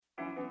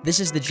This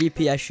is the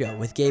GPS Show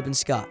with Gabe and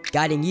Scott,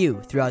 guiding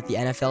you throughout the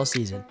NFL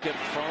season. Get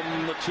from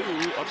the 2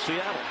 of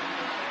Seattle.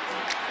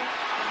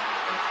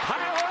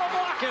 Tyler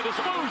Lockett is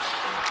loose.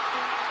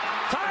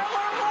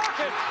 Tyler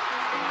Lockett.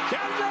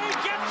 Can they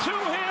get to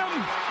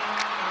him?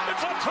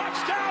 It's a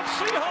touchdown,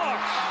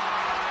 Seahawks.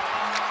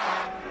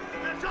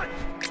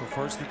 So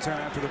first and 10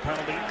 after the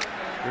penalty.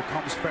 Here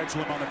comes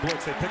Fedglin on the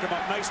blitz. They pick him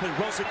up nicely.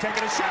 Wilson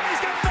taking a shot.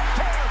 He's got no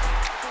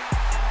pass.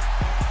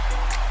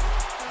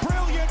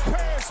 Brilliant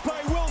pass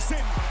by Wilson.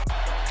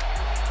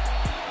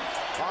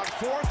 On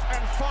 4th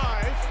and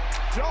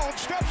 5,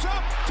 Jones steps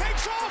up,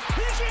 takes off,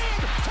 he's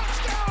in,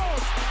 touchdown!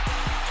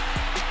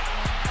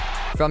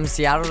 From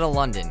Seattle to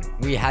London,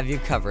 we have you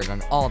covered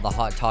on all the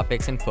hot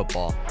topics in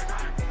football.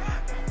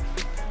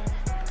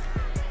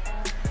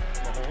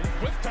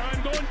 With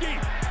time going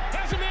deep.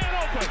 Has a man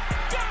open.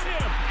 Got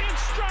him in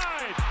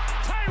stride.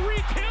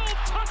 Tyreek Hill,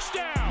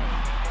 touchdown.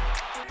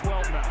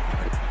 12 now.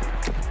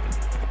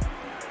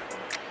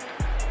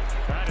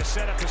 Trying to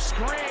set up a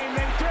screen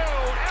and go.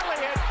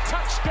 Elliott,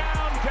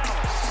 touchdown,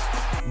 Dallas.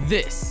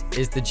 This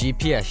is the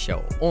GPS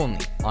Show,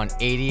 only on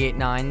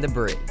 88.9 The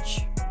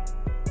Bridge.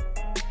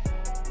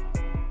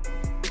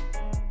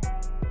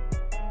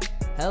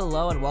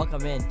 Hello and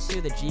welcome in to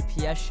the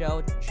GPS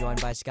Show,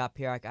 joined by Scott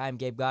Pierak. I'm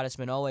Gabe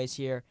Gottesman, always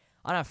here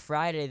on a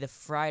Friday, the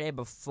Friday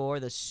before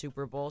the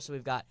Super Bowl. So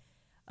we've got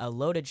a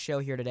loaded show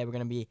here today. We're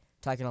going to be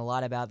talking a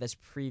lot about this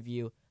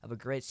preview of a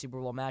great Super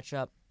Bowl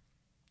matchup.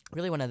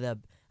 Really one of the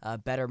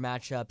better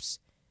matchups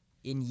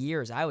in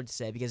years, I would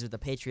say, because with the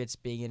Patriots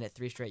being in it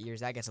 3 straight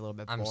years, that gets a little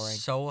bit boring. I'm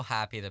so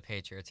happy the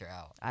Patriots are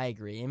out. I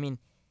agree. I mean,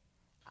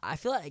 I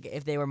feel like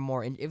if they were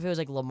more, if it was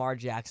like Lamar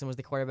Jackson was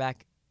the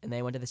quarterback and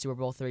they went to the Super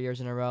Bowl 3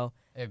 years in a row,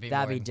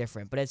 that'd be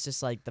different. But it's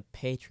just like the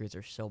Patriots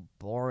are so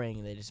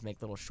boring. They just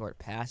make little short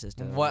passes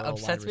to What little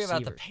upsets wide me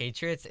about the receivers.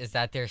 Patriots is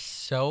that they're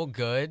so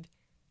good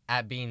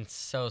at being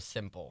so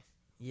simple.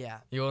 Yeah.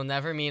 You will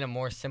never meet a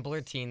more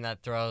simpler team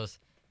that throws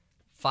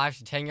 5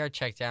 to 10 yard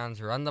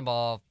checkdowns, run the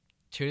ball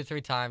 2 to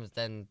 3 times,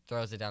 then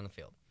throws it down the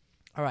field.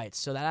 All right,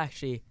 so that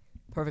actually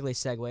perfectly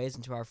segues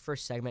into our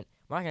first segment.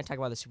 We're not going to talk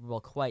about the Super Bowl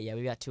quite yet.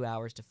 We've got 2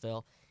 hours to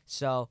fill.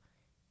 So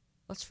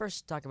let's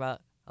first talk about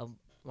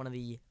one of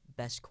the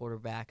best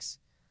quarterbacks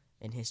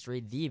in history,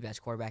 the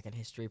best quarterback in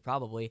history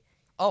probably.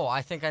 Oh,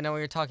 I think I know what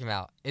you're talking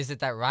about. Is it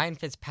that Ryan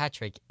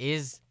Fitzpatrick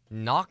is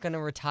not going to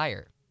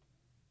retire?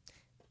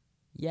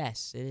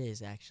 Yes, it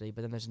is actually.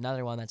 But then there's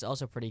another one that's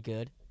also pretty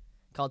good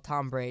called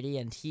Tom Brady,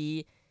 and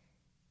he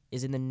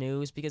is in the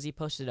news because he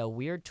posted a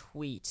weird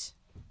tweet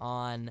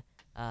on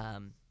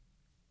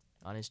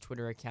his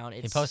Twitter account.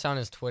 He posted on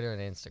his Twitter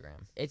and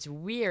Instagram. It's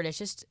weird. It's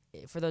just,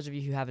 for those of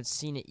you who haven't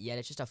seen it yet,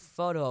 it's just a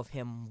photo of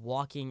him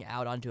walking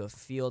out onto a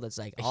field that's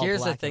like all Here's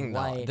black the thing, and though.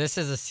 white. This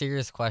is a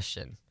serious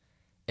question.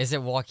 Is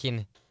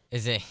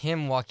it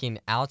him walking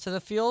out to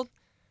the field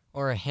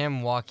or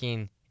him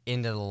walking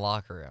into the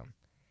locker room?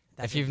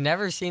 If you've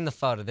never seen the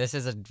photo, this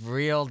is a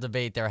real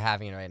debate they're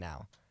having right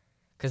now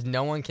because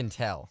no one can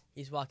tell.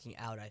 He's walking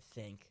out, I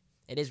think.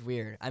 It is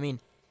weird. I mean,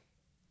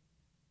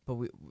 but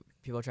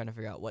people are trying to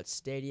figure out what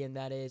stadium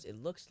that is. It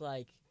looks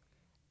like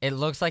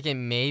it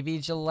may be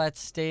Gillette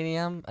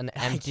Stadium, an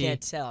empty. I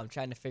can't tell. I'm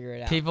trying to figure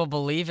it out. People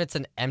believe it's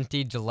an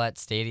empty Gillette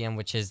Stadium,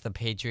 which is the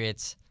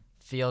Patriots'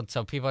 field.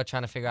 So people are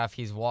trying to figure out if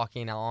he's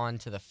walking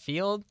onto the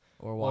field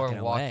or walking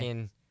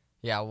away.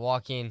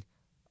 Walking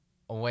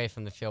away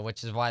from the field,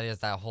 which is why there's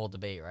that whole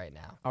debate right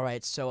now. All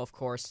right, so of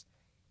course,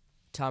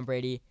 Tom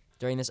Brady,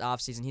 during this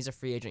offseason, he's a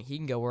free agent. He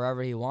can go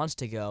wherever he wants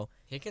to go.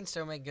 He can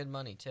still make good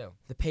money, too.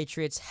 The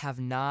Patriots have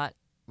not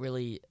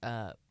really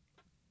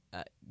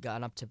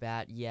gotten up to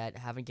bat yet,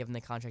 haven't given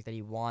the contract that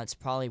he wants,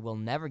 probably will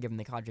never give him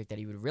the contract that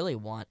he would really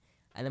want.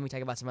 And then we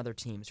talk about some other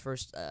teams.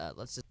 First,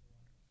 let's just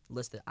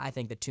list I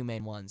think the 2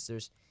 main ones.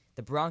 There's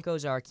the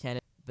Broncos are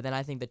candidate, but then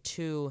I think the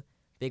 2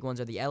 big ones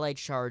are the LA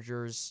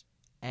Chargers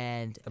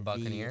and the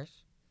Buccaneers.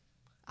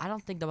 I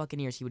don't think the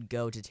Buccaneers he would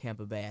go to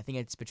Tampa Bay. I think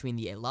it's between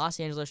the Los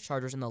Angeles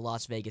Chargers and the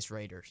Las Vegas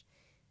Raiders.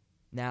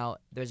 Now,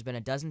 there's been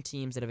a dozen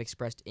teams that have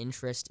expressed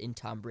interest in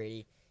Tom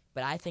Brady,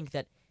 but I think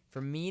that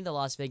for me, the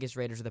Las Vegas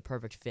Raiders are the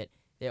perfect fit.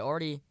 They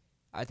already,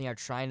 I think, are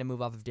trying to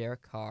move off of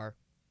Derek Carr.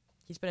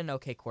 He's been an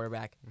okay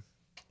quarterback.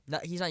 No,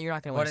 he's not. You're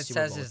not going to win a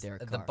Super Bowl with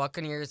Derek Carr. The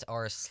Buccaneers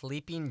are a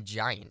sleeping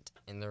giant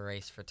in the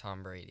race for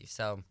Tom Brady,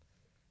 so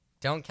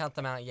don't count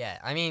them out yet.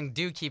 I mean,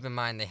 do keep in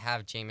mind they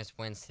have Jameis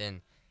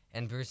Winston.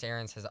 And Bruce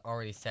Arians has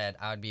already said,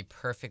 I would be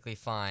perfectly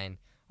fine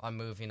on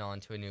moving on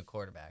to a new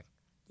quarterback.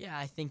 Yeah,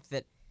 I think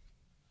that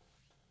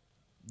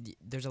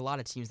there's a lot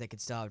of teams that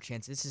could still have a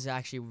chance. This is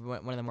actually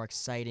one of the more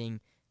exciting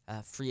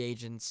free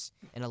agents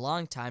in a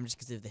long time just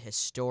because of the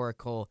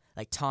historical,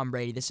 like Tom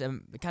Brady. This it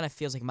kind of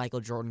feels like Michael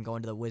Jordan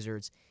going to the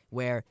Wizards,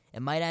 where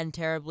it might end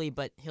terribly,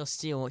 but he'll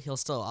still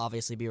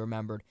obviously be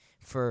remembered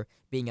for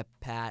being a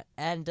Pat.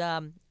 And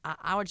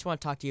I just want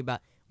to talk to you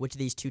about which of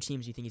these 2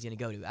 teams you think he's going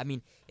to go to. I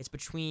mean, it's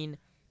between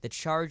the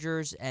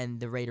Chargers and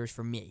the Raiders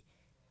for me.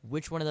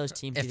 Which one of those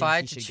teams do you If think I he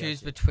had to should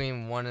choose go to?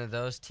 between one of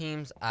those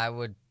teams,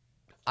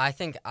 I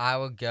think I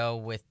would go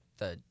with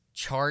the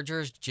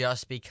Chargers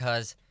just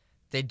because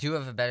they do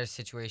have a better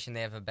situation.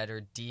 They have a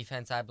better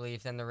defense, I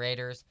believe, than the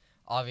Raiders.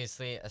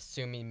 Obviously,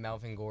 assuming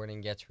Melvin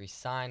Gordon gets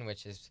re-signed,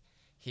 which is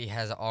he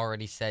has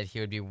already said he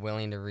would be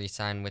willing to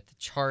re-sign with the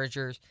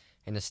Chargers.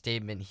 In a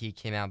statement, he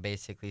came out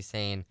basically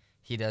saying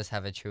he does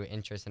have a true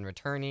interest in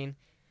returning.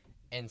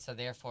 And so,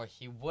 therefore,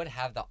 he would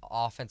have the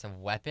offensive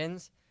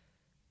weapons,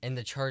 and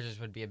the Chargers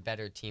would be a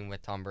better team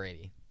with Tom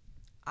Brady.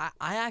 I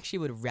actually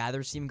would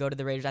rather see him go to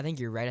the Raiders. I think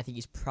you're right. I think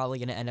he's probably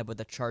going to end up with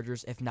the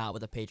Chargers, if not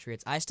with the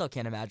Patriots. I still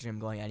can't imagine him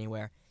going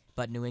anywhere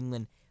but New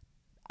England.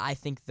 I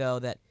think, though,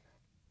 that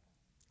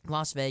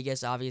Las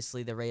Vegas,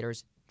 obviously the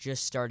Raiders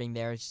just starting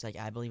there. It's just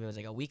I believe it was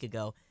a week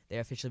ago, they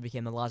officially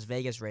became the Las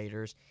Vegas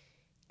Raiders.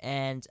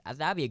 And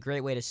that'd be a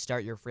great way to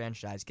start your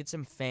franchise. Get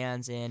some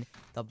fans in.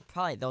 They'll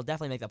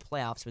definitely make the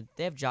playoffs, but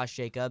they have Josh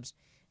Jacobs.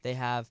 They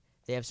have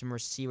some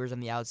receivers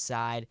on the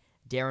outside.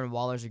 Darren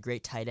Waller's a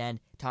great tight end.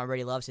 Tom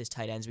Brady loves his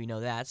tight ends. We know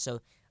that. So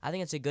I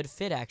think it's a good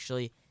fit,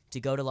 actually, to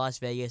go to Las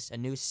Vegas, a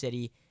new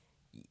city.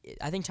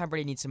 I think Tom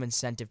Brady needs some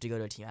incentive to go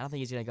to a team. I don't think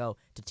he's going to go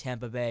to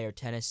Tampa Bay or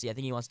Tennessee. I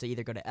think he wants to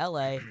either go to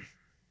L.A.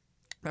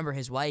 Remember,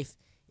 his wife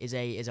is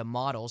a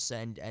model,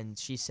 and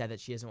she said that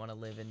she doesn't want to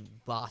live in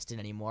Boston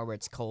anymore where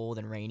it's cold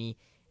and rainy.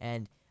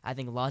 And I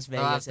think Las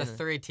Vegas... the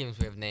three teams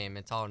we have named,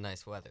 it's all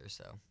nice weather,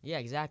 so... Yeah,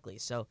 exactly.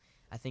 So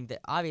I think that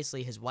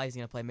obviously his wife's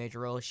going to play a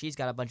major role. She's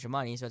got a bunch of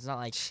money, so it's not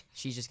like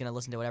she's just going to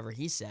listen to whatever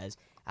he says.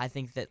 I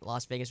think that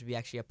Las Vegas would be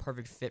actually a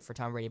perfect fit for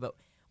Tom Brady, but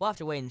we'll have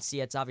to wait and see.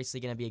 It's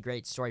obviously going to be a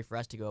great story for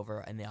us to go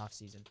over in the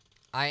offseason.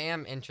 I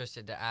am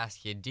interested to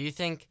ask you, do you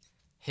think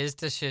his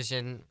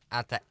decision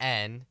at the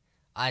end,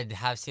 I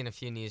have seen a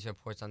few news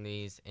reports on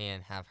these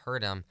and have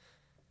heard them,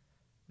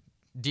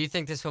 do you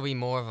think this will be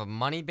more of a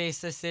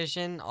money-based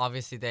decision?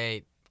 Obviously,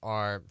 they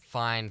are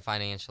fine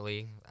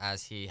financially,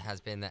 as he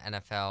has been in the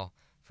NFL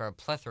for a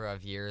plethora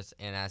of years,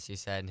 and as you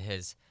said,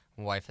 his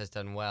wife has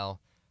done well.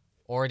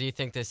 Or do you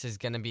think this is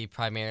going to be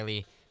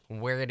primarily,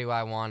 where do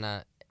I want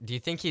to... Do you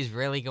think he's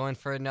really going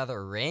for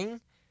another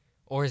ring?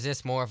 Or is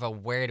this more of a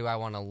where do I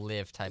want to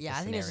live type of scenario? Yeah,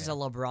 I think this is a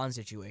LeBron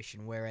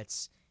situation where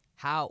it's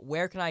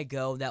where can I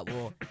go that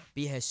will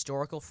be a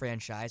historical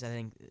franchise? I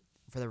think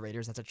for the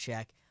Raiders, that's a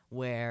check,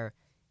 where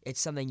it's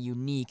something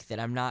unique that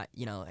I'm not,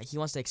 he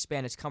wants to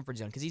expand his comfort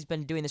zone because he's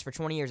been doing this for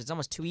 20 years. It's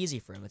almost too easy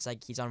for him. It's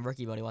like he's on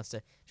rookie mode. He wants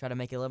to try to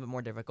make it a little bit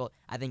more difficult.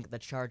 I think the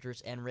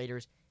Chargers and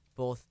Raiders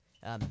both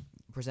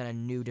present a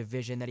new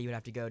division that he would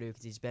have to go to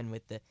because he's been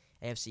with the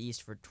AFC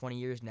East for 20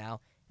 years now.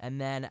 And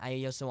then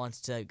he also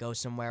wants to go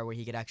somewhere where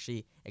he could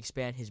actually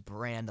expand his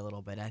brand a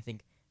little bit. And I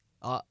think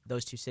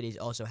those two cities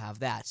also have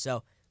that.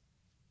 So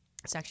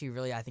it's actually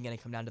really, I think, going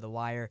to come down to the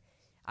wire.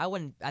 I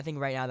think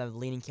right now the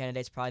leading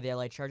candidate's probably the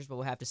LA Chargers, but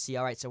we'll have to see.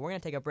 All right, so we're going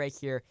to take a break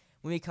here.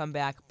 When we come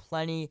back,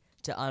 plenty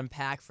to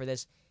unpack for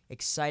this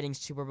exciting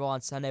Super Bowl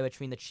on Sunday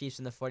between the Chiefs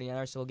and the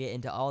 49ers. So we'll get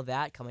into all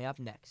that coming up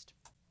next.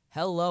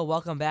 Hello,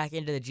 welcome back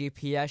into the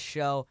GPS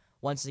show.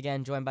 Once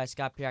again, joined by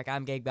Scott Pierak.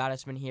 I'm Gabe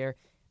Gottesman here,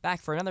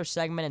 back for another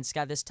segment. And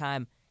Scott, this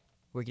time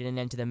we're getting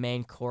into the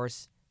main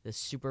course, the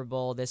Super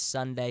Bowl this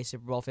Sunday,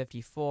 Super Bowl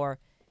 54,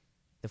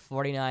 the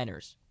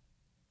 49ers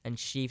and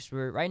Chiefs.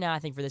 Right now, I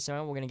think for this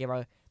segment, we're going to give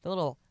the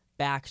little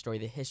backstory,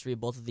 the history of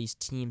both of these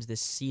teams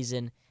this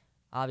season.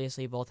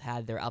 Obviously, both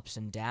had their ups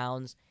and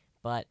downs,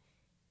 but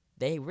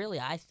they really,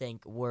 I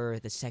think, were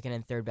the second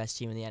and third best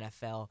team in the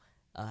NFL,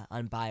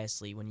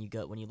 unbiasedly. When you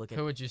look at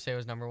who would you say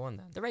was number one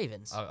then? The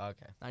Ravens. Oh,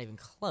 okay. Not even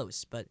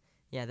close, but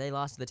yeah, they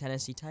lost to the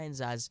Tennessee Titans,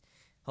 as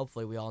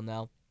hopefully we all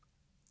know.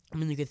 I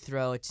mean, you could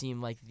throw a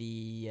team like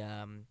the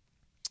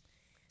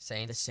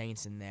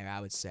Saints in there,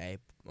 I would say,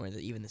 or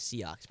even the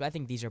Seahawks. But I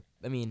think these are,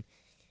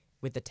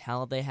 with the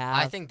talent they have,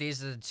 I think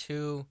these are the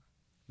two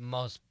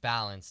most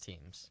balanced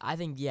teams. I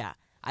think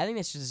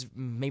this is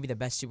maybe the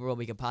best Super Bowl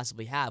we could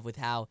possibly have with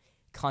how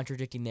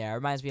contradicting they are. It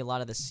reminds me a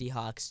lot of the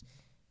Seahawks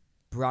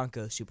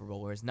Broncos Super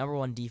Bowl, where it's number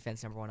one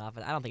defense, number one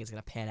offense. I don't think it's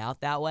going to pan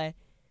out that way,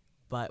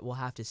 but we'll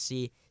have to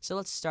see. So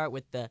let's start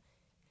with the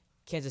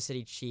Kansas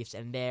City Chiefs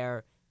and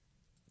their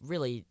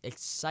really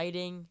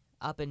exciting,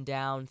 up and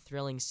down,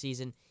 thrilling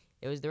season.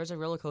 There was a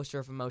roller coaster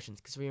of emotions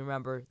because we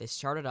remember they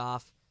started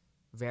off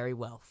very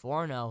well,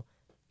 4-0.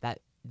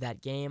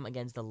 That game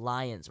against the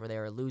Lions where they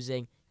were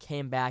losing,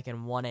 came back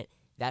and won it.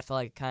 That felt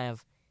like kind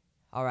of,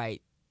 all right,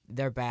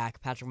 they're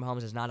back. Patrick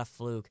Mahomes is not a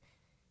fluke,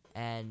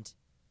 and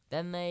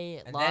then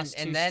they lost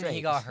two then straight.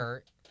 He got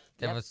hurt.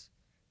 Yep.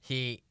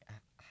 He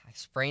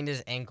sprained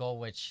his ankle,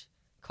 which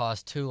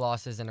caused 2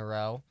 losses in a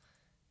row,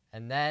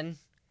 and then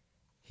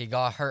he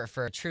got hurt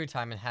for a true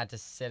time and had to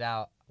sit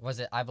out.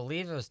 I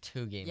believe it was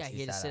 2 games. Yeah,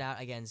 he had to sit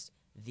out against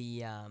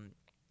the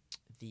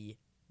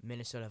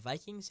Minnesota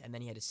Vikings, and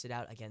then he had to sit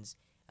out against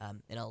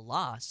in a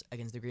loss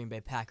against the Green Bay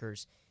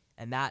Packers,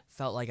 and that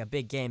felt like a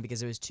big game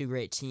because it was 2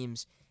 great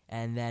teams.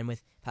 And then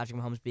with Patrick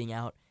Mahomes being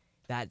out,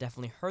 that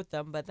definitely hurt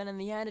them. But then in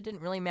the end, it didn't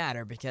really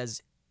matter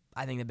because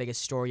I think the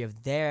biggest story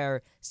of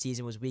their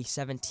season was Week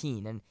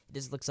 17, and it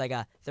just looks like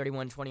a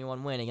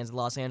 31-21 win against the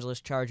Los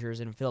Angeles Chargers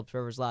in Phillips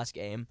Rivers' last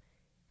game.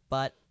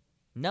 But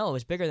no, it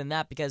was bigger than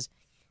that because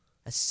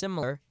a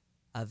similar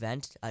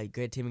event, a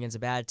good team against a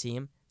bad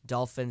team,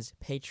 Dolphins,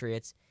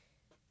 Patriots,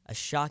 a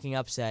shocking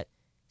upset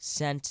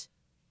sent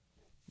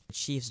the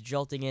Chiefs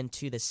jolting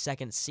into the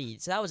 2nd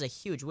seed. So that was a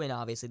huge win,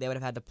 obviously. They would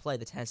have had to play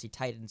the Tennessee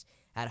Titans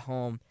at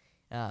home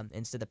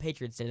instead the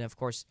Patriots did. And, of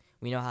course,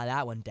 we know how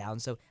that went down.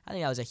 So I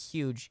think that was a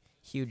huge,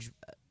 it's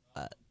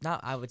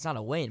not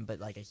a win, but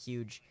like a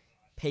huge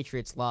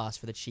Patriots loss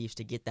for the Chiefs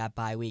to get that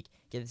bye week,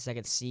 get the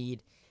 2nd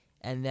seed.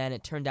 And then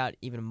it turned out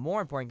even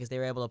more important because they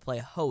were able to play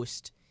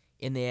host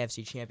in the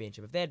AFC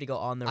Championship. If they had to go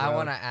on the road. I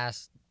want to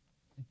ask,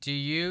 do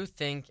you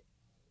think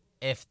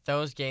if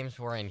those games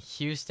were in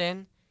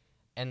Houston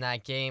and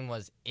that game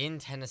was in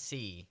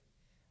Tennessee,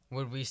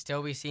 would we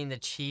still be seeing the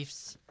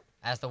Chiefs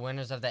as the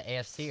winners of the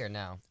AFC or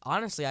no?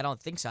 Honestly, I don't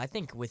think so. I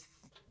think with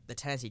the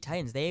Tennessee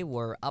Titans, they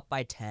were up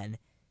by 10.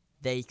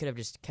 They could have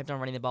just kept on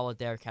running the ball with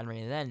Derrick Henry,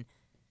 and then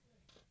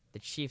the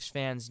Chiefs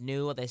fans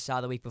knew what they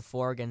saw the week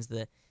before against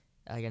the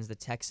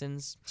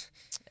Texans,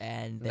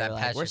 and they were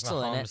like, "We're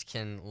still in it." Mahomes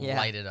can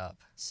light it up.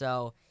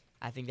 So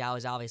I think that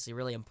was obviously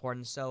really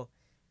important. So,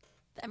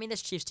 I mean,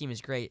 this Chiefs team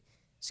is great,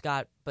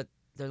 Scott, but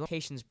their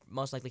locations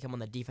most likely come on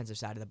the defensive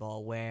side of the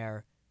ball,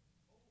 where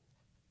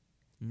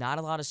not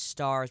a lot of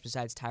stars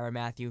besides Tyrann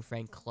Mathieu,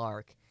 Frank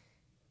Clark.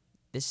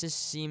 This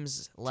just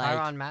seems like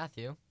Tyrann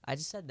Mathieu. I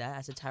just said that.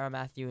 I said Tyrann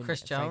Mathieu and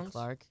Chris Frank Jones?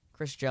 Clark.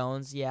 Chris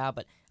Jones, yeah,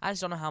 but I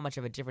just don't know how much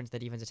of a difference the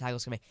defensive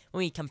tackles can make. When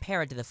we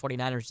compare it to the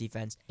 49ers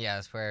defense, Yeah,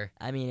 that's where.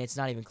 I mean, it's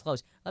not even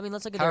close. I mean,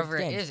 let's look at However,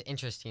 their it games. is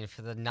interesting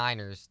for the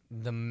Niners.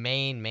 The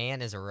main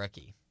man is a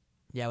rookie.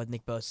 Yeah, with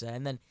Nick Bosa.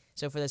 And then,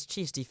 so for this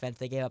Chiefs defense,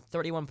 they gave up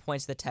 31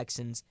 points to the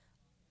Texans.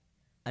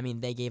 I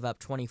mean, they gave up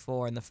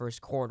 24 in the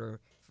first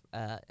quarter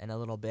and a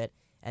little bit.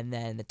 And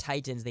then the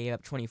Titans, they gave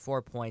up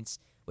 24 points,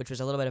 which was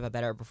a little bit of a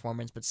better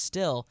performance. But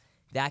still,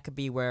 that could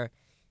be where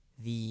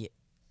the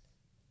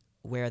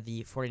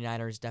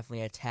 49ers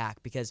definitely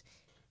attack, because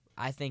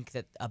I think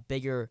that a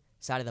bigger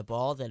side of the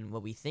ball than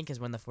what we think is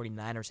when the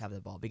 49ers have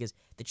the ball, because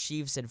the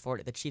Chiefs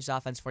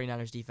offense,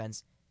 49ers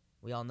defense,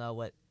 we all know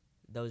what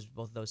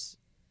both those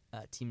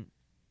team.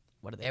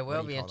 What are they? It what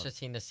will do be you call them?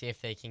 interesting to see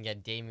if they can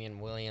get Damian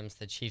Williams,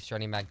 the Chiefs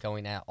running back,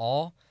 going at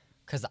all.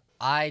 Because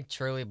I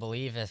truly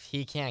believe if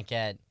he can't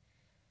get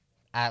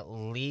at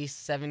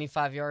least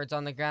 75 yards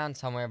on the ground,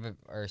 somewhere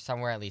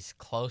at least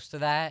close to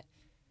that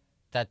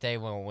they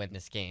will win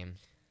this game.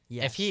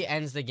 Yes. If he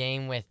ends the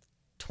game with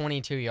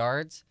 22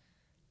 yards,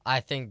 I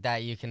think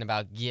that you can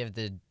about give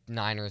the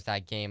Niners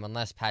that game,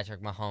 unless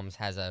Patrick Mahomes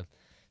has a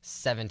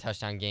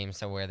 7-touchdown game,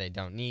 so where they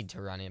don't need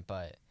to run it,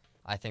 but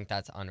I think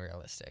that's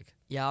unrealistic.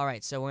 Yeah, all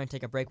right, so we're going to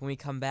take a break. When we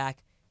come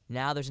back,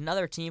 now there's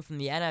another team from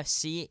the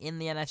NFC in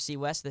the NFC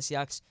West, the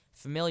Seahawks'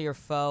 familiar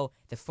foe,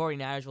 the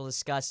 49ers. Will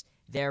discuss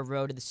their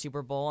road to the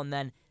Super Bowl, and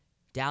then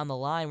down the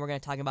line, we're going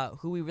to talk about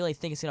who we really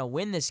think is going to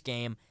win this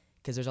game,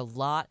 because there's a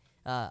lot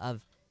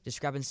of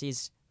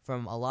discrepancies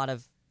from a lot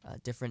of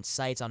different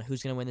sites on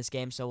who's going to win this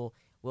game, so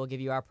we'll give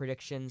you our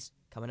predictions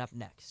coming up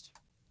next.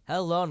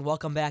 Hello, and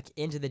welcome back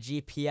into the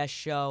GPS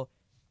show.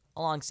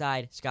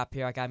 Alongside Scott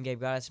Pierrock, I'm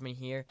Gabe Gottesman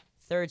here.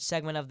 Third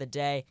segment of the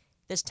day.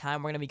 This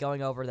time we're going to be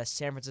going over the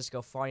San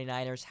Francisco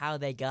 49ers, how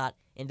they got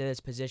into this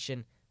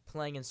position,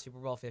 playing in Super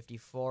Bowl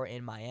 54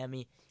 in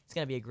Miami. It's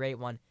going to be a great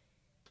one.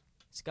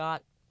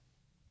 Scott,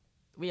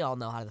 we all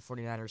know how the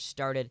 49ers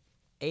started.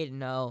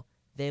 8-0.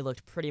 They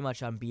looked pretty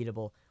much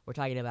unbeatable. We're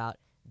talking about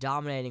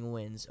dominating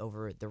wins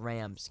over the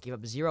Rams. Gave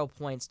up 0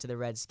 points to the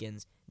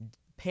Redskins.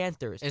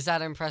 Panthers. Is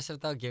that impressive,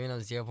 though, giving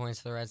up 0 points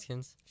to the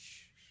Redskins?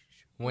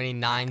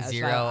 Winning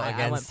 9-0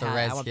 against the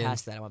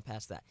Redskins. I went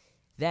past that.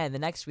 Then the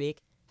next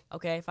week,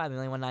 okay, fine, they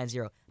only won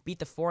 9-0. Beat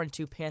the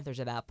 4-2 Panthers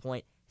at that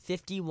point,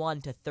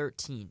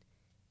 51-13.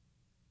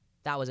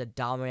 That was a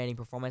dominating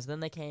performance.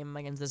 Then they came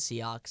against the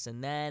Seahawks,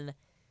 and then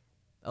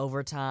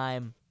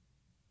overtime,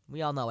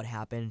 we all know what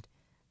happened.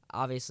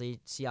 Obviously,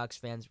 Seahawks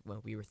fans,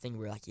 we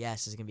were like,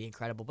 yes, this is going to be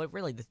incredible. But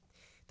really, the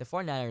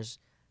 49ers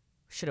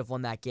should have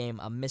won that game.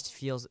 A missed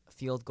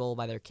field goal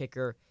by their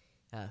kicker,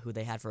 who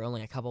they had for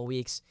only a couple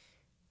weeks,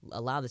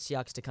 allowed the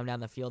Seahawks to come down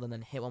the field and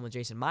then hit one with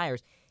Jason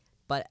Myers.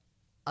 But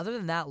other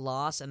than that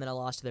loss and then a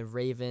loss to the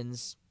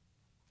Ravens,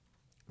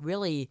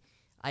 really,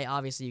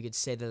 you could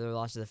say that their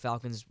loss to the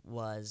Falcons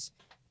was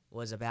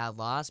a bad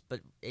loss, but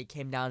it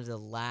came down to the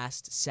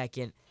last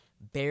second,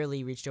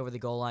 barely reached over the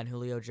goal line,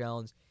 Julio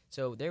Jones.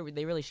 So they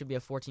really should be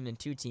a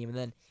 14-2 team, and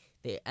then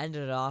they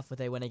ended it off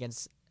with a win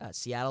against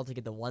Seattle to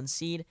get the 1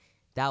 seed.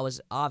 That was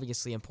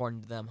obviously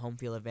important to them, home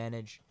field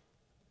advantage.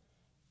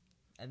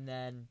 And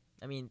then,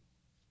 in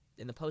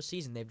the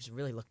postseason, they've just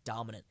really looked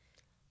dominant.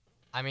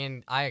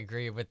 I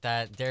agree with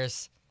that.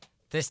 This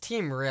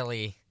team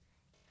really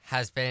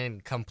has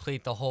been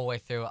complete the whole way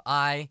through.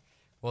 I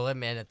will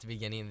admit at the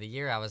beginning of the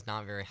year, I was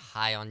not very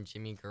high on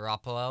Jimmy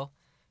Garoppolo.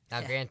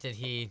 Now, granted,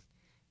 he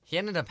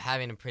ended up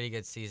having a pretty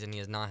good season. He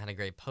has not had a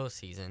great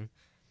postseason,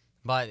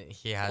 but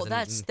he hasn't.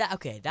 Well,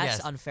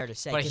 that's unfair to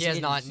say. But he has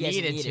not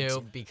needed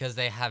to because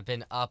they have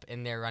been up,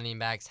 and their running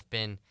backs have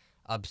been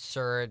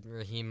absurd.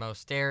 Raheem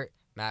Mostert,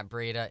 Matt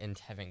Breida, and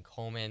Tevin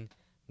Coleman,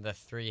 the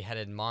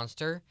three-headed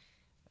monster.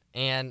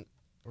 And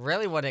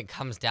really what it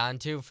comes down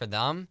to for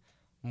them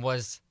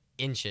was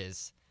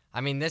inches.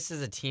 This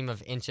is a team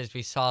of inches.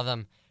 We saw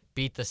them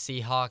beat the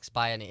Seahawks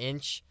by an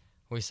inch.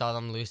 We saw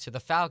them lose to the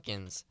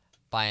Falcons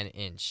by an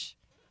inch.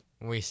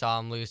 We saw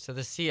them lose to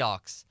the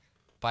Seahawks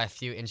by a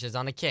few inches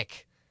on a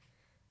kick.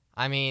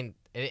 I mean,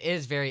 it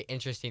is very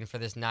interesting for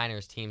this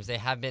Niners teams. They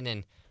have been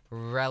in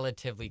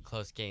relatively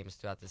close games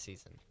throughout the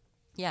season.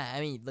 Yeah,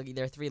 I mean, look,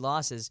 there are 3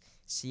 losses.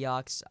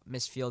 Seahawks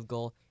missed field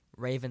goal,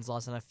 Ravens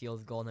lost on a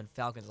field goal, and then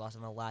Falcons lost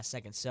on the last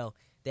second. So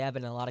they have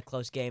been in a lot of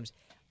close games,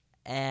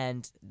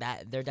 and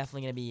that they're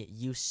definitely going to be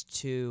used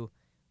to.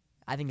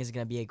 I think it's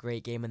going to be a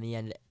great game in the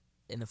end.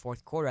 In the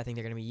fourth quarter, I think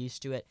they're going to be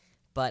used to it.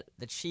 But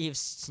the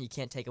Chiefs, you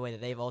can't take away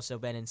that they've also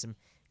been in some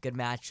good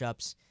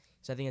matchups.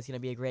 So I think it's going to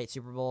be a great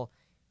Super Bowl.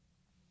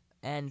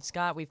 And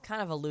Scott, we've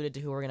kind of alluded to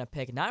who we're going to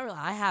pick. Not really.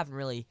 I haven't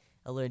really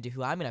alluded to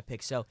who I'm going to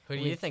pick. So Who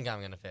do you think I'm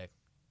going to pick?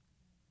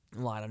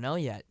 Well, I don't know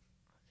yet.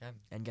 Okay.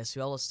 And guess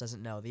who else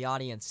doesn't know? The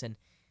audience. And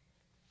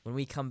when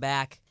we come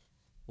back,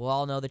 we'll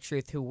all know the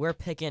truth, who we're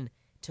picking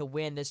to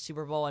win this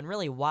Super Bowl and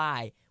really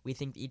why we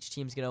think each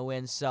team's going to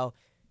win. So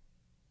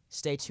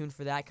stay tuned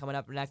for that coming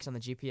up next on the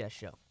GPS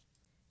Show.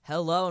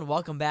 Hello and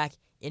welcome back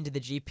into the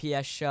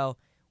GPS Show.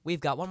 We've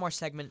got one more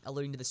segment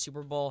alluding to the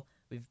Super Bowl.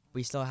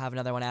 We still have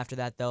another one after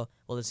that, though.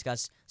 We'll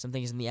discuss some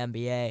things in the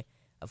NBA.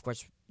 Of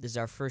course, this is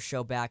our first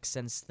show back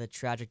since the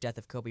tragic death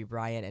of Kobe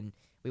Bryant, and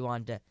we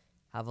wanted to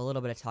have a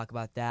little bit of talk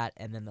about that,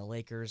 and then the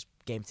Lakers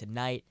game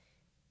tonight.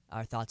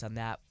 Our thoughts on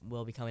that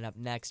will be coming up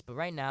next. But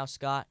right now,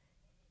 Scott,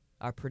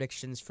 our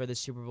predictions for the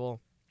Super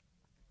Bowl.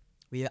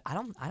 I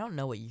don't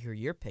know what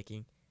you're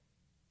picking,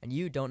 and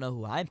you don't know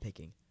who I'm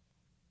picking.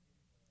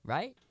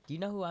 Right? Do you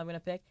know who I'm gonna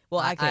pick?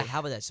 Well, okay. How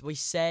about this? We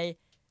say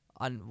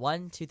on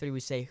 1, 2, 3.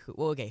 We say who.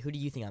 Well, okay. Who do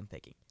you think I'm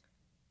picking?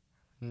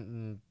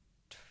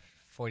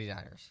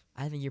 49ers.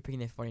 I think you're picking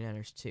the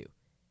 49ers too.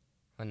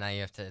 Well, now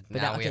you have to.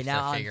 But now we have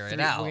to figure it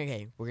out.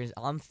 We're gonna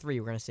on 3.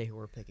 We're gonna say who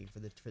we're picking for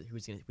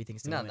who's gonna we think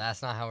is gonna win. No,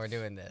 that's not how we're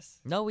doing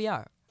this. No, we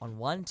are on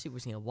 1, 2. We're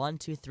saying 1,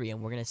 2, 3,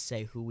 and we're gonna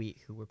say who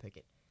we're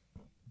picking.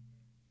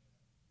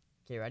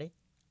 Okay, ready?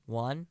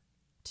 1,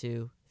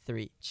 2,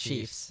 3.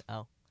 Chiefs.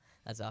 Oh,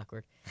 that's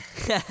awkward.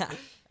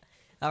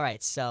 All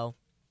right, so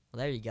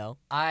there you go.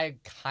 I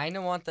kind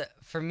of want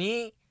for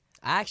me.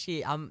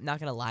 Actually, I'm not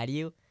gonna lie to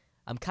you.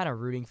 I'm kind of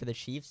rooting for the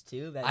Chiefs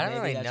too. I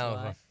don't really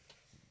know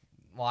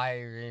why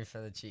you're rooting for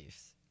the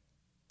Chiefs.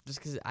 Just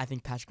because I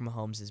think Patrick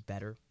Mahomes is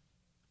better,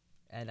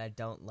 and I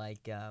don't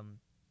like. I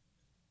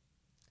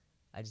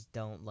just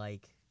don't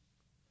like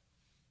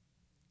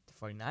the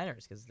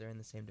 49ers because they're in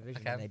the same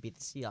division and they beat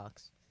the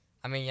Seahawks.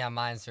 I mean, yeah,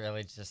 mine's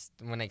really just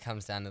when it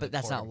comes down to But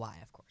that's not why,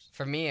 of course.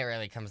 For me, it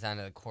really comes down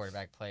to the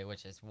quarterback play,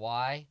 which is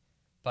why.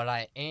 But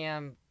I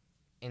am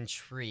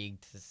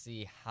intrigued to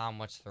see how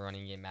much the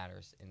running game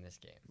matters in this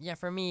game. Yeah,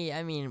 for me,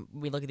 I mean,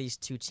 we look at these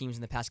two teams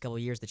in the past couple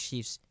of years. The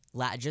Chiefs,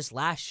 just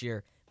last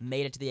year,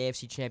 made it to the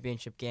AFC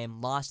Championship game,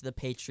 lost to the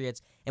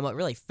Patriots, in what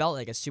really felt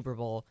like a Super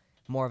Bowl,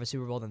 more of a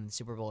Super Bowl than the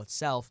Super Bowl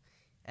itself.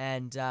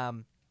 And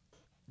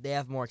they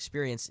have more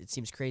experience. It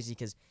seems crazy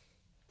because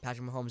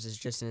Patrick Mahomes is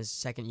just in his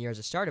second year as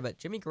a starter, but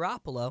Jimmy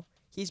Garoppolo,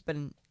 he's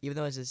been, even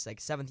though it's his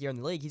 7th year in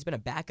the league, he's been a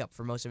backup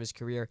for most of his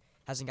career,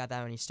 hasn't got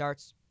that many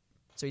starts,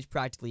 so he's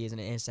practically in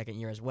his second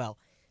year as well.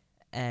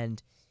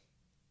 And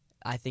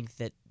I think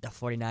that the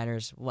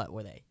 49ers, what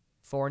were they?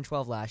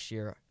 4-12 last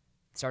year,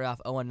 started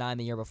off 0-9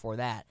 the year before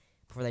that,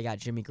 before they got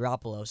Jimmy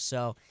Garoppolo,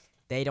 so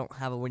they don't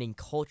have a winning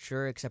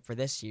culture except for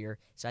this year,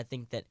 so I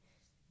think that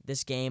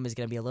this game is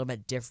going to be a little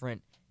bit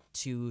different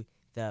to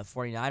the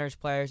 49ers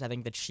players. I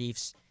think the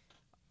Chiefs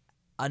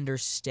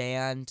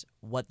understand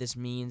what this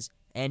means.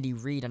 Andy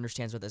Reid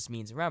understands what this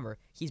means. Remember,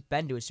 he's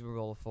been to a Super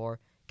Bowl before.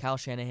 Kyle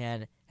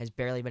Shanahan has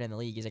barely been in the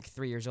league. He's like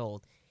 3 years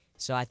old.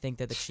 So I think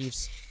that the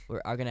Chiefs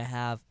are going to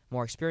have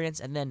more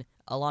experience. And then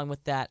along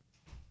with that,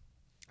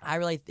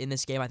 in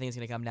this game, I think it's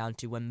going to come down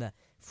to when the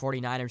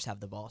 49ers have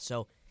the ball.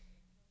 So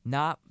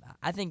I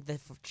think the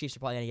Chiefs are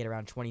probably going to get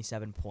around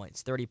 27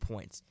 points, 30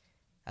 points.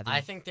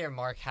 I think their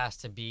mark has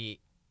to be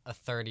a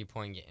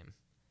 30-point game.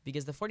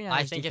 Because the 49ers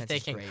I think if they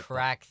can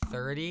crack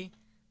 30,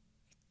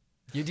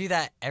 you do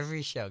that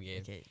every show,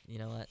 Gabe. Okay, you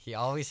know what? He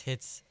always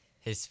hits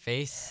his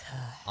face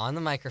on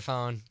the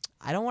microphone.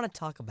 I don't want to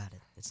talk about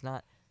it. It's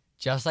not.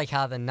 Just like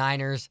how the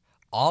Niners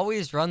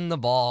always run the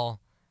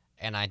ball,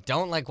 and I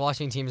don't like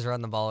watching teams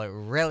run the ball. It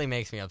really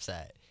makes me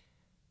upset.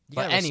 You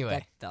but gotta anyway,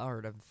 respect the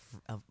art of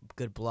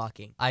good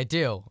blocking. I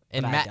do.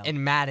 In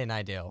Madden,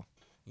 I do.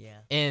 Yeah.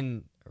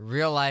 In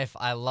real life,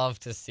 I love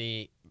to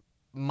see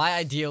my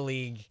ideal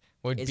league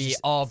would be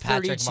all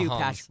Patrick 32 Mahomes.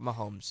 Patrick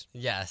Mahomes.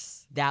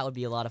 Yes. That would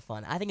be a lot of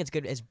fun. I think it's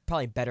good. It's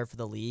probably better for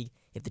the league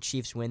if the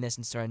Chiefs win this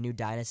and start a new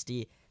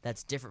dynasty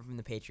that's different from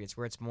the Patriots,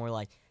 where it's more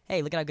like,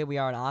 hey, look at how good we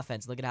are on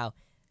offense. Look at how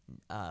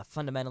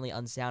fundamentally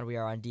unsound we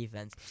are on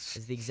defense.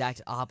 It's the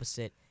exact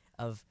opposite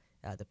of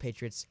the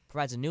Patriots.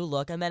 Provides a new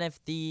look. And then if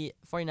the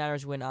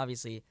 49ers win,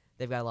 obviously,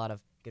 they've got a lot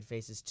of good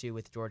faces, too,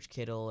 with George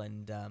Kittle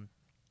and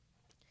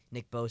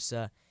Nick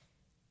Bosa.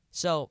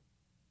 So,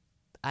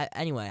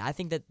 anyway, I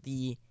think that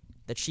the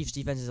Chiefs'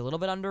 defense is a little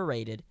bit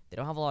underrated. They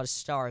don't have a lot of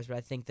stars, but I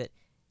think that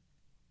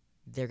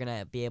they're going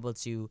to be able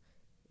to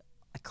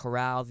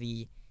corral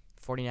the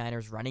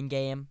 49ers' running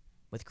game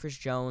with Chris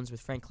Jones,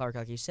 with Frank Clark,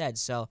 like you said.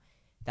 So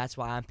that's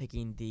why I'm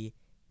picking the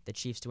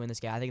Chiefs to win this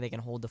game. I think they can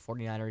hold the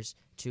 49ers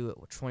to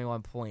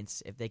 21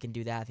 points. If they can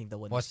do that, I think they'll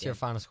win this What's game. your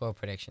final score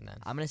prediction then?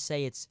 I'm going to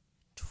say it's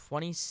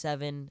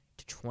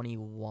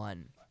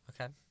 27-21.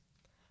 Okay.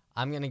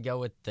 I'm going to go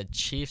with the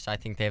Chiefs. I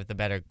think they have the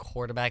better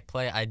quarterback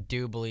play. I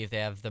do believe they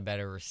have the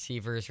better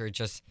receivers. Or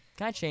just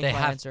Can I change they my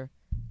have- answer?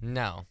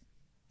 No.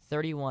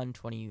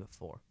 31-24.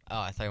 Oh,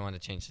 I thought you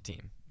wanted to change the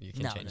team. You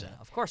can change that. No,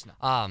 of course not.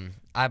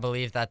 I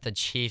believe that the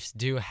Chiefs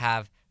do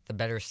have the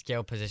better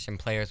skill position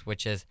players,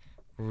 which is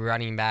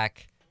running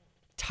back,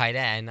 tight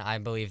end. I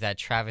believe that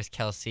Travis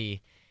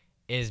Kelce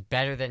is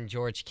better than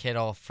George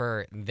Kittle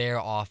for their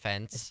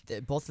offense.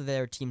 Both of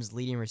their teams'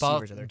 leading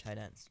receivers are their tight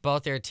ends.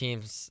 Both their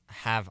teams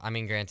have,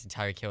 granted,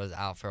 Tyreek Hill was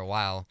out for a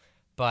while,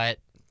 but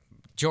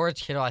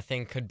George Kittle, I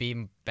think, could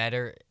be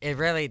better.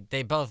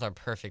 They both are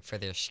perfect for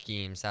their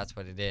schemes. That's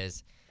what it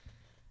is.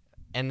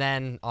 And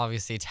then,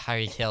 obviously,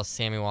 Tyreek Hill,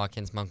 Sammy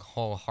Watkins,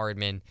 Mecole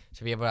Hardman,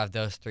 to be able to have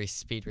those three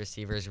speed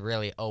receivers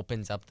really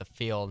opens up the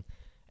field.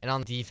 And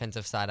on the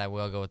defensive side, I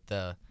will go with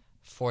the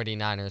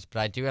 49ers, but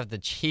I do have the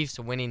Chiefs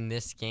winning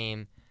this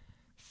game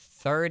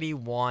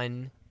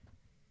 31-27.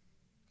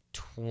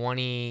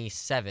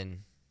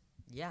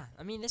 Yeah,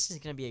 this is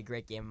going to be a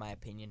great game in my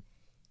opinion.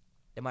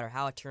 No matter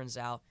how it turns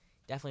out,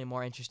 definitely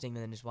more interesting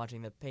than just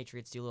watching the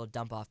Patriots do little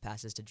dump-off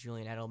passes to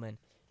Julian Edelman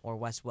or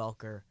Wes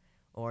Welker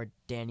or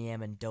Danny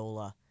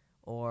Amendola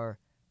or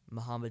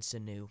Mohamed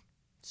Sanu.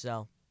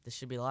 So this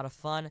should be a lot of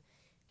fun.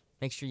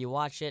 Make sure you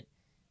watch it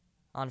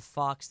on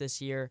Fox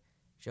this year.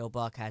 Joe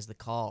Buck has the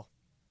call.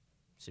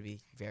 Should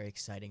be very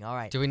exciting. All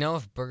right. Do we know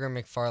if Burger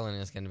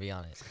McFarlane is going to be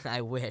on it?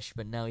 I wish,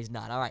 but no, he's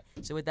not. All right.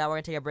 So with that, we're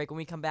going to take a break. When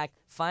we come back,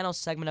 final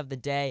segment of the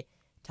day,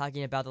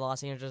 talking about the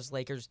Los Angeles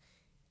Lakers.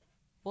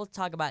 We'll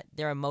talk about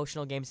their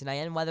emotional games tonight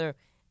and whether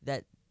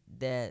that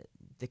the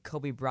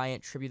Kobe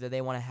Bryant tribute that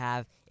they want to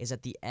have is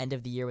at the end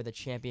of the year with a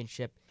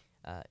championship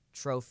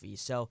trophy.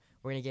 So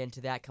we're going to get into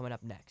that coming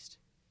up next.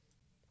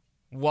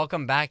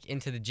 Welcome back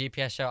into the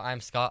GPS show.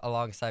 I'm Scott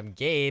alongside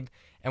Gabe,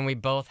 and we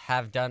both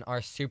have done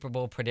our Super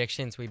Bowl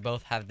predictions. We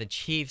both have the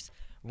Chiefs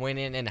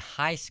winning in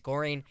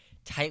high-scoring,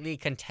 tightly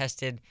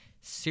contested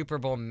Super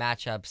Bowl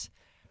matchups.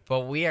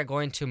 But we are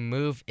going to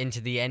move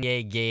into the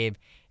NBA, Gabe,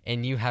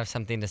 and you have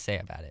something to say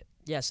about it.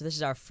 Yeah, so this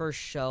is our first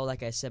show,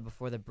 like I said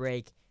before the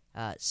break,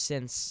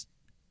 since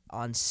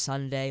on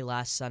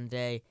last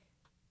Sunday,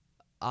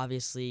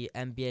 obviously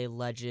NBA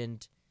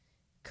legend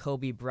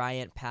Kobe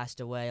Bryant passed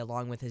away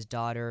along with his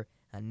daughter.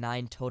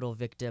 9 total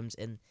victims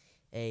in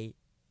a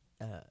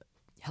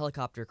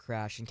helicopter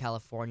crash in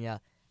California.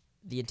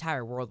 The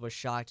entire world was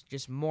shocked,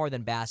 just more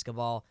than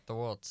basketball. The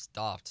world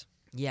stopped.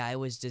 Yeah, it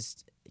was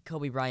just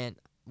Kobe Bryant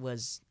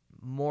was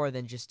more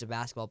than just a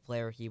basketball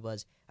player. He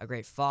was a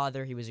great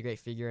father. He was a great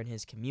figure in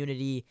his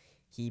community.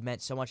 He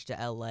meant so much to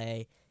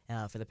LA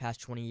for the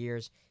past 20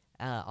 years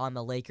on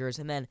the Lakers.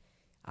 And then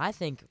I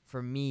think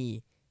for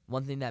me,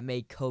 one thing that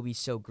made Kobe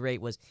so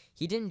great was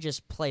he didn't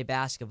just play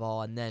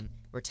basketball and then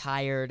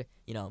retired,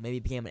 maybe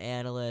became an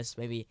analyst,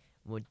 maybe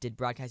did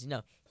broadcasting.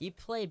 No, he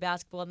played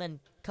basketball and then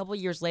a couple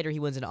years later he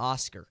wins an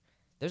Oscar.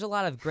 There's a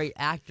lot of great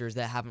actors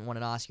that haven't won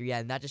an Oscar yet,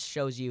 and that just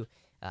shows you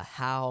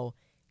how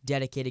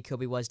dedicated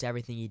Kobe was to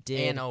everything he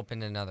did. And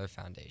opened another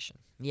foundation.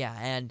 Yeah,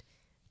 and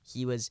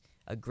he was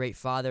a great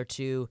father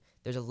too.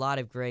 There's a lot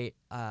of great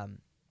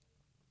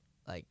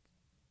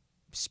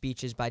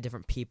speeches by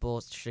different people.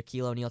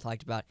 Shaquille O'Neal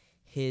talked about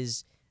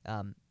his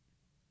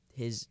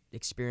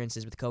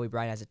experiences with Kobe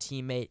Bryant as a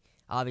teammate.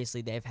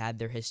 Obviously, they've had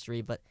their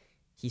history, but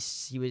he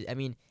was.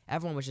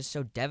 Everyone was just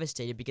so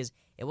devastated because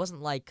it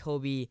wasn't like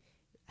Kobe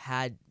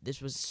had.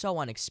 This was so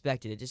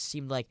unexpected. It just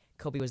seemed like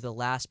Kobe was the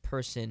last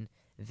person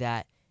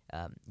that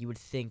you would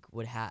think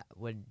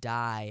would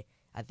die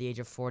at the age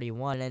of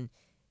 41, and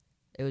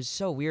it was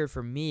so weird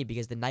for me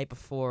because the night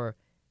before,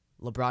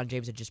 LeBron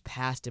James had just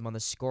passed him on the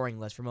scoring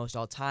list for most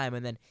all time,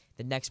 and then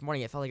the next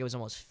morning it felt like it was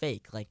almost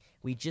fake. Like,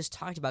 we just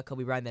talked about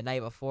Kobe Bryant the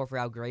night before for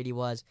how great he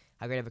was,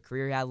 how great of a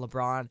career he had.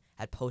 LeBron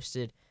had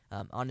posted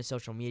on his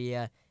social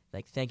media,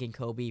 thanking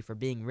Kobe for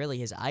being really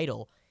his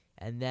idol,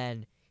 and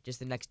then just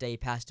the next day he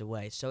passed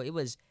away. So it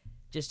was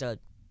just a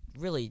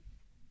really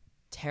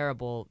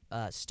terrible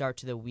start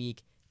to the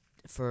week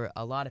for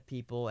a lot of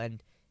people,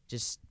 and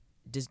just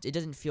it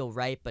doesn't feel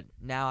right. But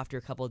now, after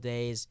a couple of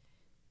days,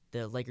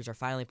 the Lakers are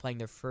finally playing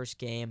their first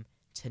game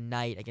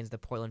tonight against the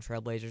Portland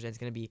Trailblazers, and it's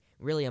going to be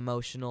really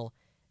emotional.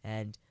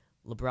 And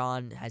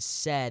LeBron has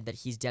said that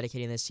he's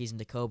dedicating this season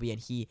to Kobe, and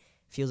he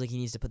feels like he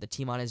needs to put the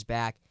team on his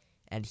back,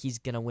 and he's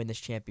going to win this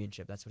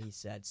championship. That's what he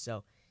said.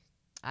 So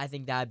I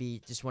think that would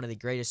be just one of the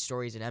greatest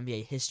stories in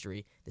NBA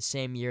history. The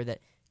same year that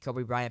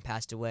Kobe Bryant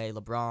passed away,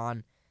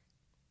 LeBron,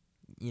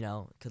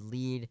 could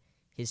lead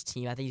his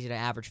team. I think he's going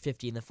to average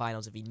 50 in the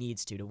finals if he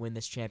needs to win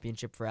this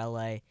championship for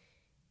LA.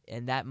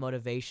 And that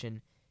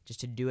motivation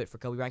just to do it for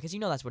Kobe Bryant, because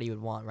that's what he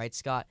would want, right,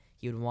 Scott?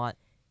 He would want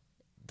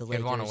the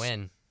Lakers. He'd want to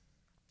win.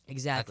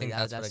 Exactly. I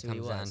think that's what it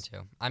comes down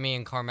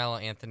to. Carmelo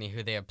Anthony,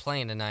 who they are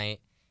playing tonight,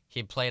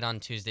 he played on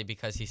Tuesday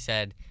because he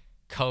said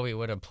Kobe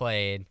would have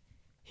played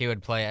he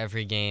would play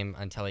every game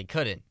until he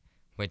couldn't,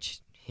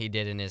 which he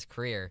did in his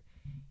career.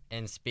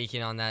 And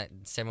speaking on that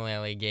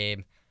similarly,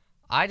 Gabe,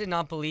 I did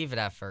not believe it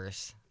at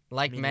first.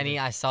 Like many,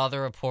 I saw the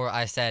report.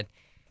 I said,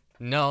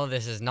 no,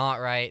 this is not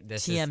right.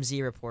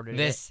 TMZ reported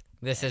this.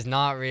 This is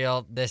not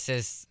real. This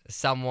is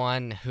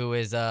someone who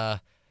is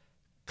a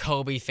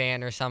Kobe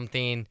fan or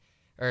something.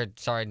 Or,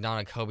 sorry,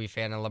 not a Kobe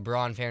fan, a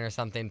LeBron fan or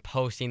something,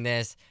 posting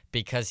this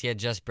because he had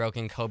just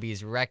broken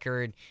Kobe's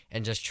record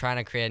and just trying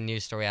to create a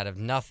news story out of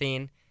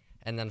nothing.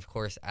 And then, of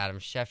course, Adam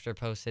Schefter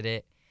posted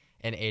it,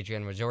 and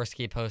Adrian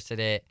Wojnarowski posted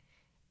it,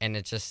 and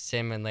it just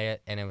simulated,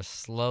 and it was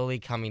slowly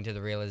coming to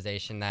the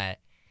realization that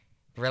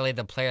really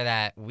the player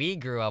that we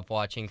grew up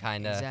watching,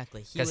 kind of.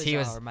 Exactly. He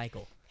was our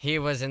Michael. He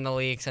was in the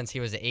league since he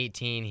was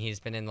 18.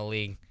 He's been in the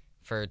league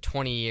for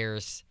 20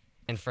 years.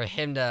 And for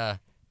him to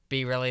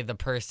be really the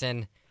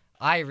person,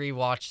 I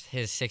rewatched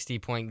his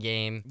 60-point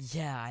game.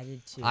 Yeah, I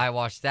did too. I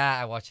watched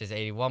that. I watched his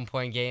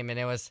 81-point game, and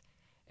it was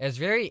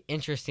very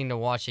interesting to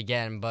watch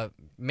again. But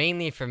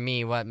mainly for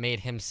me, what made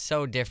him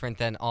so different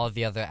than all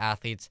the other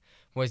athletes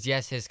was,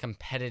 yes, his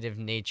competitive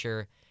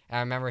nature. And I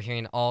remember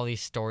hearing all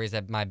these stories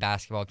at my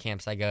basketball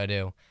camps I go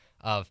to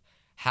of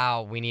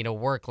how we need to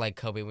work like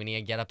Kobe. We need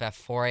to get up at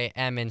 4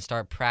 a.m. and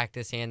start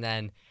practicing, and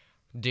then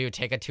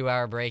take a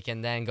 2-hour break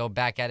and then go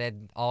back at it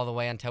all the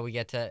way until we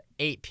get to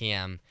 8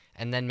 p.m.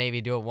 and then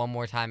maybe do it one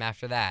more time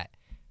after that.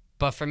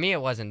 But for me,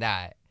 it wasn't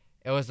that.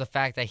 It was the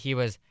fact that he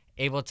was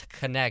able to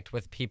connect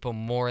with people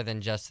more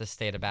than just the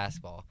state of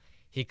basketball.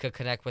 He could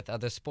connect with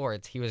other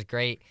sports. He was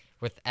great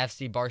with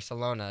FC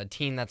Barcelona, a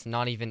team that's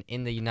not even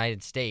in the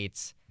United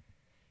States.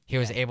 He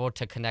was able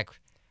to connect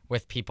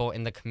with people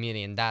in the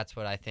community, and that's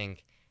what I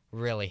think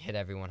really hit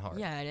everyone hard.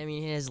 Yeah, and I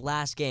mean, in his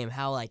last game,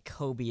 how like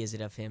Kobe is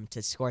it of him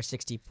to score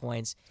 60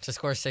 points? To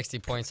score 60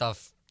 points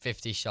off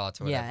 50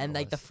 shots or whatever. Yeah, and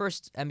like the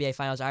first NBA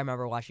Finals I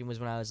remember watching was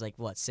when I was like,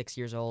 6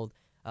 years old,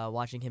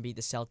 watching him beat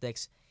the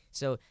Celtics.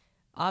 So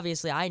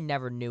obviously I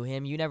never knew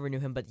him. You never knew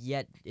him, but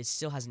yet it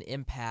still has an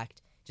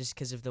impact just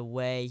because of the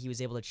way he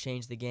was able to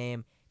change the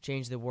game,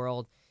 change the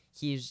world.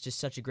 He's just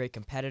such a great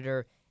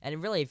competitor.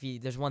 And really,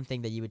 there's one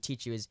thing that you would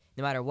teach you is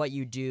no matter what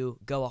you do,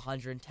 go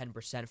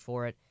 110%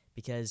 for it,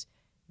 because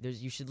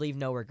you should leave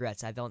no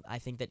regrets. I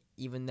think that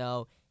even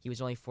though he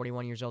was only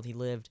 41 years old, he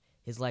lived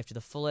his life to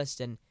the fullest.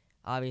 And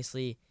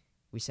obviously,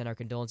 we send our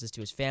condolences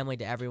to his family,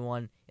 to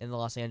everyone in the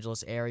Los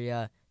Angeles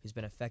area who's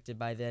been affected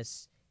by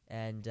this.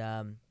 And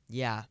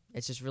yeah,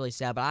 it's just really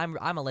sad. But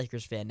I'm a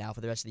Lakers fan now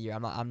for the rest of the year.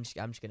 I'm just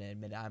gonna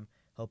admit it. I'm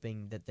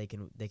hoping that they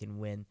can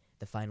win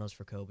the finals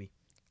for Kobe.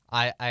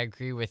 I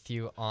agree with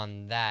you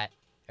on that.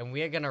 And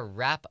we are going to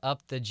wrap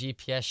up the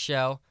GPS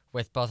show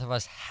with both of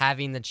us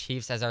having the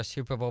Chiefs as our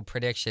Super Bowl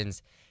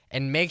predictions.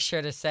 And make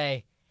sure to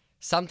say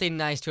something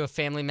nice to a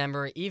family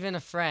member, even a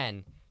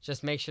friend.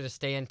 Just make sure to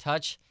stay in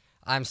touch.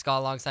 I'm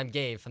Scott alongside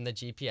Gabe from the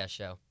GPS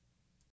show.